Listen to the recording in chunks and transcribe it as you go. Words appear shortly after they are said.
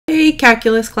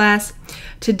calculus class.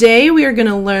 Today we are going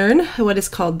to learn what is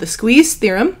called the squeeze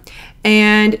theorem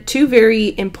and two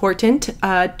very important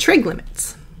trig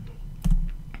limits.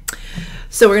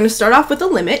 So we're going to start off with a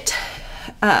limit,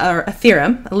 or a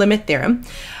theorem, a limit theorem.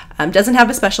 Doesn't have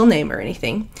a special name or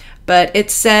anything, but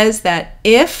it says that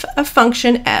if a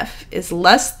function f is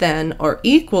less than or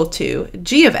equal to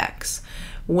g of x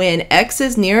when x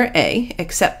is near a,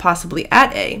 except possibly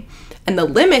at a, and the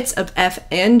limits of f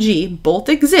and g both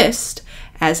exist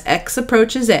as x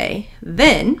approaches a,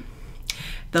 then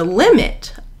the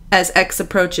limit as x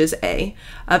approaches a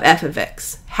of f of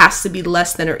x has to be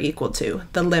less than or equal to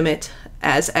the limit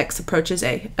as x approaches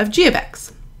a of g of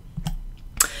x.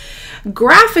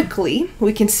 Graphically,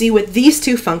 we can see with these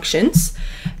two functions,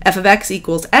 f of x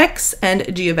equals x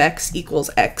and g of x equals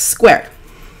x squared.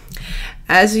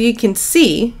 As you can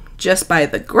see just by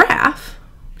the graph,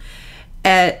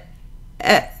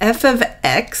 f of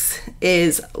x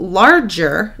is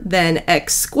larger than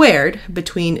x squared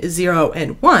between 0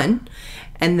 and 1,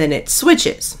 and then it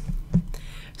switches.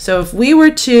 So if we were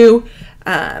to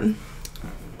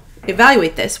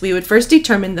evaluate this, we would first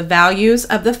determine the values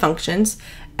of the functions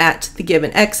at the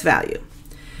given x value.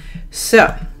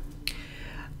 So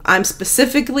I'm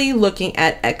specifically looking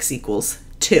at x equals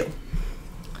 2.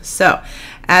 So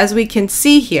as we can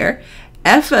see here,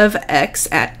 f of x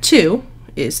at 2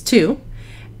 is 2,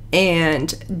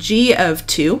 and g of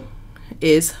 2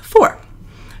 is 4.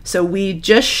 So we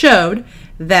just showed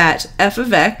that f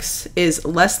of x is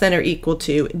less than or equal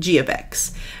to g of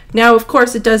x. Now, of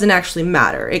course, it doesn't actually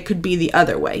matter. It could be the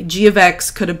other way. G of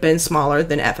x could have been smaller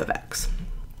than f of x.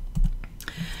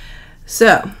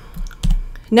 So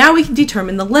now we can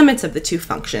determine the limits of the two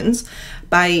functions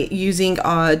by using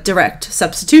a direct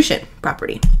substitution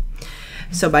property.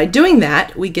 So by doing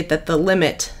that, we get that the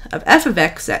limit of f of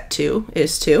x at 2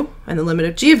 is 2, and the limit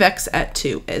of g of x at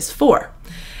 2 is 4.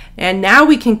 And now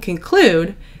we can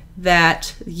conclude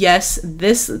that, yes,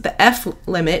 the f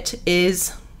limit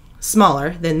is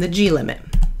smaller than the g limit.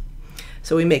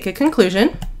 So we make a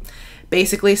conclusion,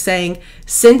 basically saying,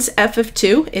 since f of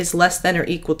 2 is less than or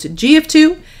equal to g of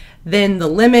 2, then the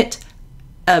limit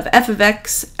of f of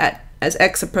x as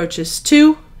x approaches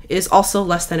 2 is also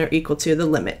less than or equal to the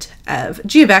limit of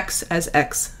g of x as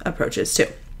x approaches 2.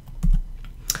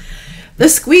 The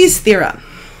squeeze theorem,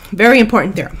 very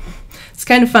important theorem. It's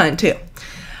kind of fun too.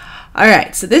 All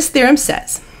right, so this theorem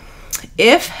says,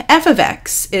 if f of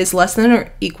x is less than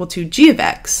or equal to g of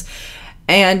x,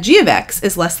 and g of x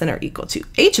is less than or equal to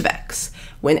h of x,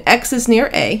 when x is near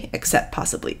a, except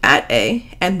possibly at a,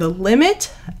 and the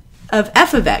limit of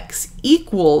f of x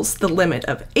equals the limit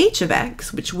of h of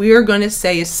x, which we are going to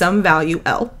say is some value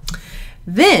L,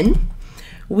 then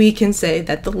we can say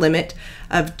that the limit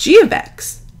of g of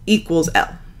x equals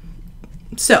L.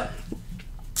 So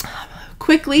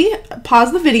quickly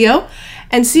pause the video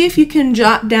and see if you can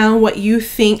jot down what you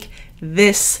think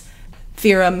this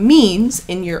theorem means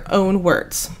in your own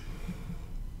words.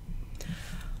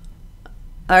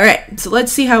 All right, so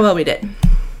let's see how well we did.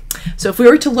 So if we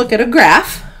were to look at a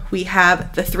graph, we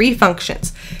have the three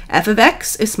functions. F of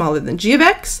x is smaller than g of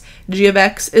x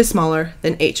is smaller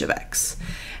than h of x.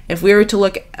 If we were to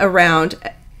look around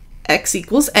x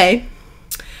equals a,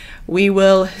 we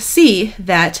will see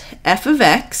that f of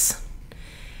x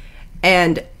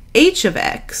and h of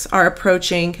x are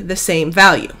approaching the same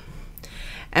value.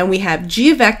 And we have g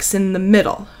of x in the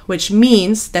middle, which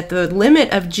means that the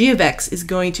limit of g of x is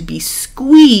going to be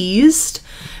squeezed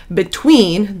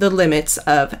between the limits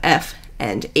of f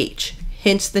and h,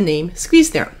 hence the name squeeze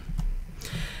theorem.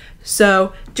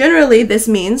 So generally this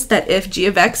means that if g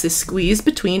of x is squeezed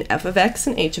between f of x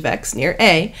and h of x near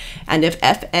a, and if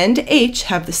f and h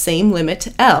have the same limit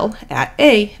L at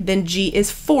a, then g is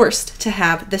forced to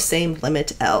have the same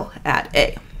limit L at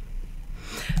a.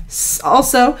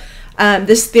 Also,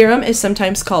 this theorem is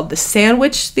sometimes called the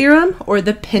sandwich theorem or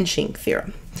the pinching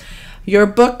theorem. Your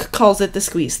book calls it the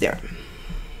squeeze theorem.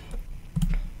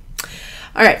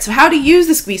 All right, so how to use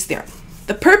the squeeze theorem.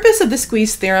 The purpose of the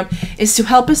squeeze theorem is to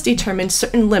help us determine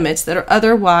certain limits that are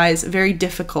otherwise very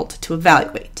difficult to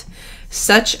evaluate,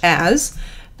 such as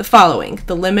the following: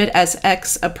 the limit as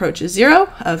x approaches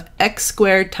 0 of x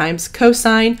squared times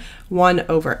cosine 1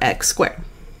 over x squared.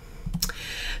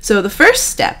 So the first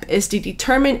step is to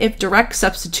determine if direct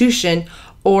substitution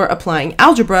or applying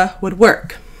algebra would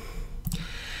work.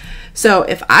 So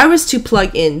if I was to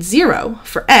plug in 0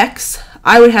 for x,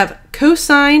 I would have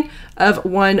cosine of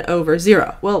 1 over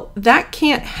 0. Well, that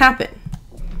can't happen.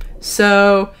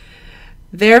 So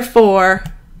therefore,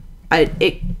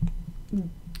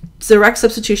 direct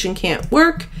substitution can't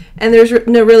work, and there's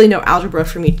really no algebra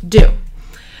for me to do.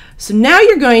 So now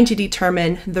you're going to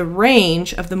determine the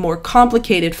range of the more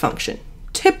complicated function,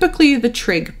 typically the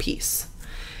trig piece.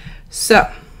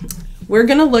 So we're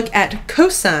going to look at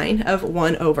cosine of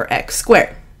 1 over x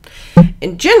squared.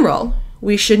 In general,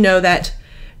 we should know that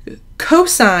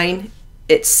cosine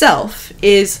itself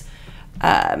is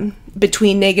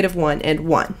between -1 and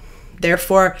 1.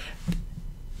 Therefore,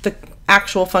 the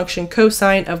actual function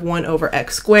cosine of 1 over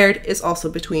x squared is also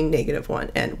between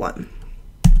 -1 and 1.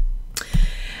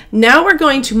 Now we're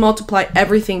going to multiply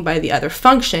everything by the other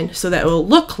function so that it will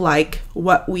look like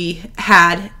what we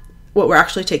had, what we're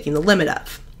actually taking the limit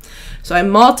of. So I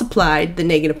multiplied the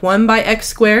 -1 by x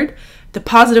squared, the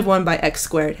 +1 by x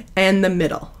squared, and the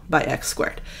middle by x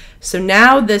squared. So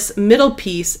now this middle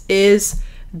piece is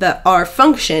our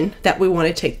function that we want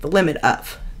to take the limit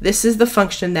of. This is the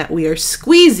function that we are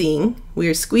squeezing. We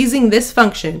are squeezing this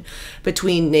function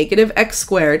between -x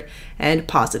squared and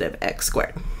 +x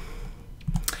squared.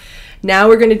 Now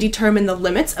we're going to determine the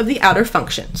limits of the outer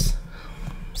functions.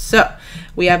 So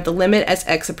we have the limit as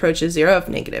x approaches 0 of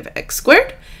 -x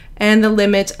squared, and the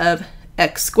limit of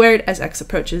x squared as x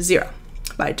approaches 0.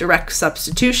 By direct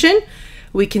substitution,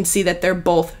 we can see that they're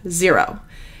both 0.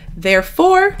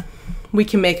 Therefore, we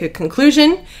can make a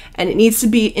conclusion, and it needs to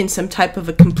be in some type of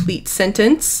a complete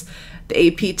sentence. The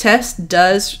AP test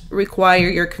does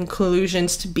require your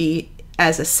conclusions to be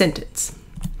as a sentence.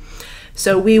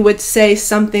 So we would say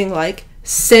something like,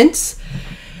 since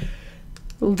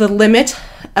the limit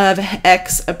of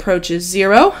x approaches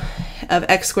 0 of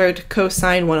x squared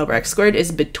cosine 1 over x squared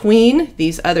is between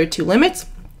these other two limits,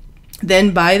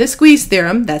 then by the squeeze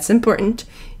theorem, that's important,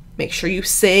 make sure you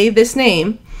say this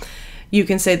name, you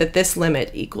can say that this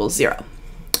limit equals 0.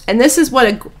 And this is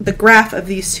what the graph of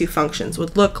these two functions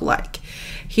would look like.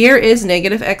 Here is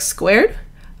 -x squared,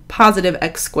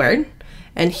 +x squared,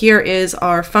 and here is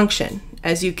our function.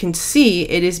 As you can see,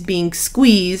 it is being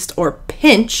squeezed or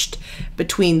pinched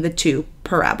between the two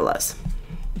parabolas.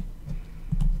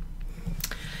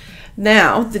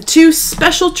 Now, the two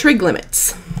special trig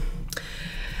limits.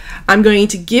 I'm going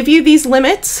to give you these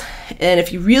limits, and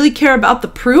if you really care about the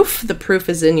proof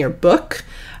is in your book.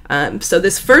 So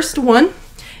this first one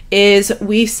is,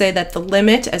 we say that the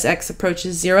limit as x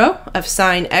approaches 0 of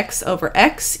sine x over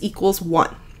x equals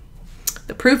 1.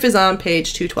 The proof is on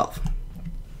page 212.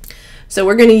 So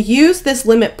we're going to use this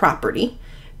limit property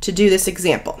to do this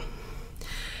example.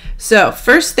 So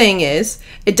first thing is,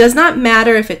 it does not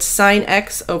matter if it's sine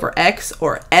x over x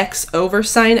or x over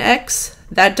sine x.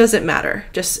 That doesn't matter.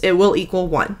 Just it will equal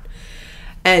 1.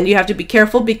 And you have to be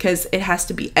careful because it has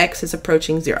to be x is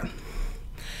approaching 0.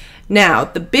 Now,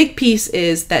 the big piece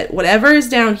is that whatever is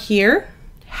down here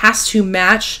has to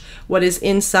match what is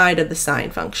inside of the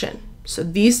sine function. So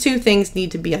these two things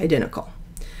need to be identical.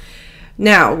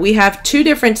 Now, we have two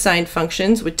different sine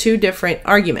functions with two different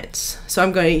arguments. So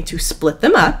I'm going to split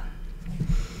them up.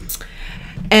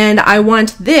 And I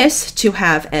want this to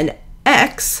have an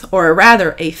x, or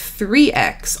rather a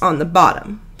 3x on the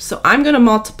bottom. So I'm going to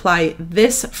multiply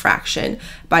this fraction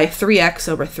by 3x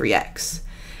over 3x.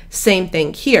 Same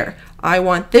thing here. I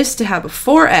want this to have a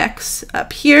 4x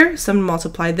up here, so I'm going to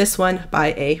multiply this one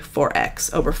by a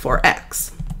 4x over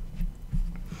 4x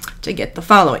to get the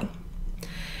following.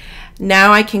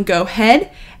 Now I can go ahead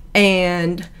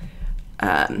and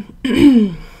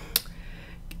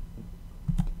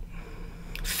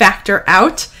factor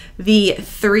out the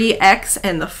 3x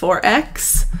and the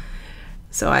 4x.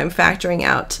 So I'm factoring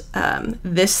out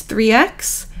this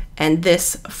 3x and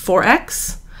this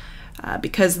 4x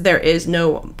because there's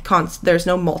no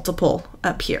multiple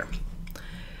up here.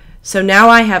 So now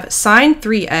I have sine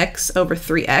 3x over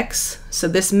 3x. So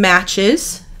this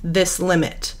matches this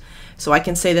limit. So I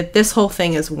can say that this whole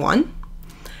thing is 1.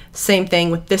 Same thing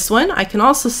with this one. I can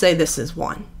also say this is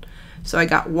 1. So I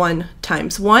got 1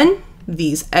 times 1.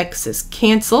 These x's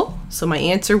cancel, so my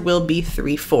answer will be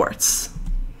 3/4.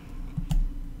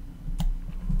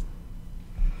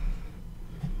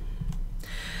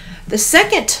 The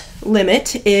second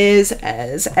limit is,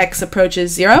 as x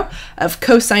approaches 0, of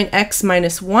cosine x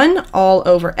minus 1 all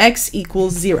over x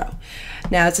equals 0.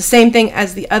 Now it's the same thing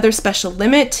as the other special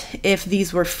limit. If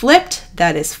these were flipped,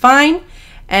 that is fine,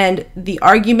 and the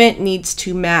argument needs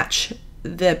to match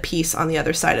the piece on the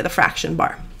other side of the fraction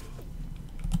bar.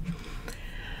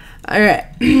 All right,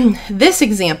 this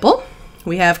example,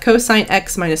 we have cosine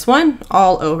x minus 1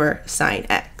 all over sine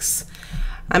x.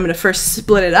 I'm going to first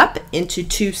split it up into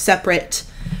two separate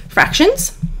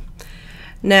fractions.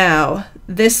 Now,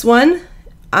 this one,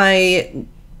 I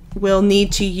will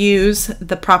need to use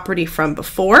the property from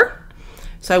before.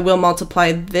 So I will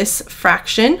multiply this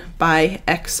fraction by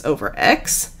x over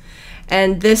x.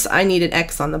 And this, I need an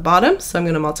x on the bottom, so I'm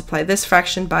going to multiply this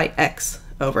fraction by x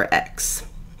over x.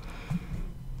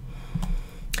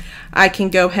 I can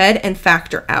go ahead and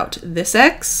factor out this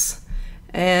x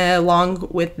along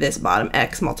with this bottom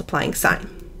x multiplying sign.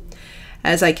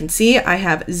 As I can see, I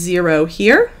have 0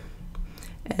 here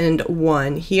and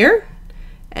 1 here,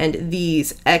 and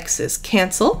these x's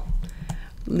cancel,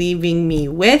 leaving me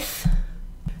with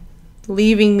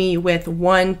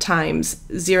 1 times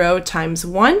 0 times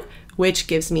 1, which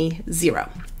gives me 0.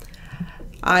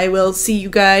 I will see you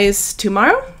guys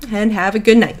tomorrow, and have a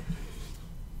good night.